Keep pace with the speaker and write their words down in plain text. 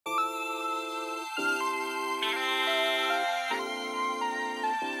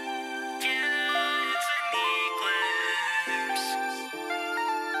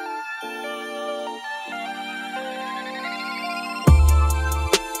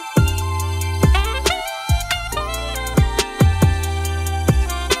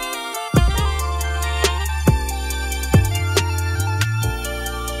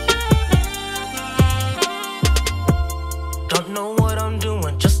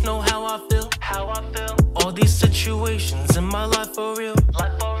situations in my life for real.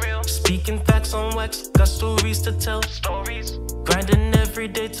 Speaking facts on wax, got stories to tell. Grinding every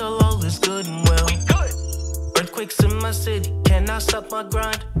day till all is good and well. Earthquakes in my city, cannot stop my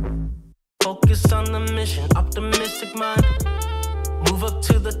grind. Focus on the mission, optimistic mind. Move up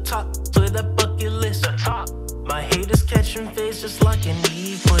to the top, clear that bucket list. My haters catching phase just like an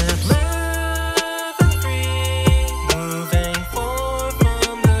eclipse. Living free, moving forward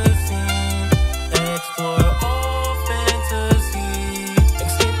from the scene. Explore all fantasy,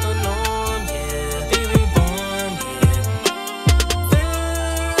 escape the norm, yeah. Be reborn, yeah.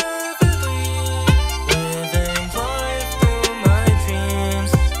 Vividly, living life through my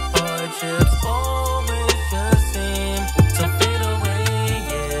dreams. Hardships always just seem to fade away,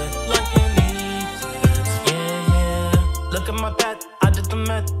 yeah. Like an eclipse, yeah. Look at my path, I did the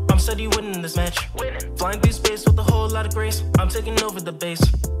math. I'm steady winning this match. Flying through space with a whole lot of grace. I'm taking over the base.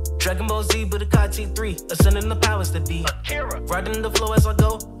 Dragon Ball Z, Budokai T3, ascending the powers that be. Riding the flow as I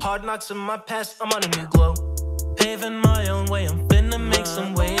go. Hard knocks in my past, I'm on a new glow. Paving my own way, I'm finna make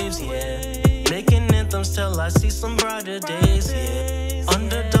some waves, yeah. Making anthems till I see some brighter days, yeah.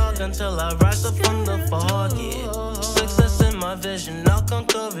 Underdog until I rise up from the fog, yeah. Success in my vision, I'll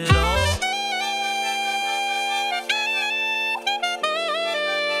conquer it all.